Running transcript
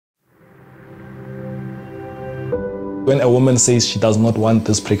When a woman says she does not want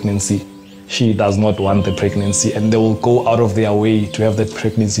this pregnancy, she does not want the pregnancy, and they will go out of their way to have that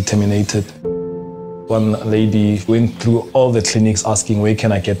pregnancy terminated. One lady went through all the clinics asking, where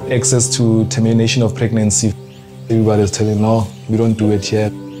can I get access to termination of pregnancy? Everybody was telling, no, we don't do it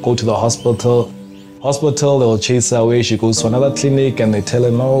here. Go to the hospital. Hospital, they will chase her away. She goes to another clinic and they tell her,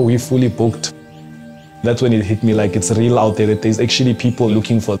 no, we're fully booked. That's when it hit me, like it's real out there, that there's actually people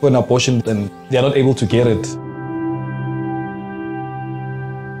looking for an abortion and they're not able to get it.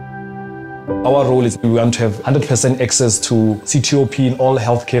 Our role is we want to have 100% access to CTOP in all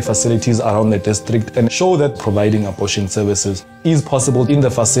healthcare facilities around the district and show that providing abortion services is possible in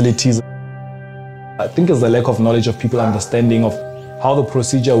the facilities. I think it's the lack of knowledge of people understanding of how the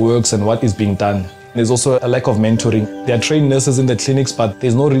procedure works and what is being done. There's also a lack of mentoring. There are trained nurses in the clinics, but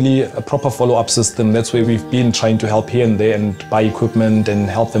there's not really a proper follow-up system. That's where we've been trying to help here and there and buy equipment and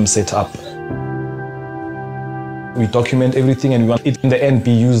help them set up. We document everything and we want it in the end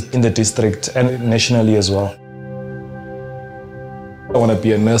be used in the district and nationally as well. I want to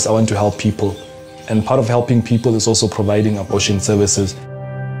be a nurse, I want to help people. And part of helping people is also providing abortion services.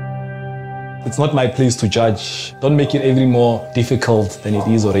 It's not my place to judge. Don't make it any more difficult than it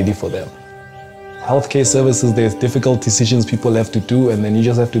is already for them. Healthcare services, there's difficult decisions people have to do, and then you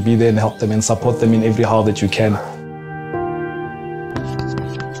just have to be there and help them and support them in every how that you can.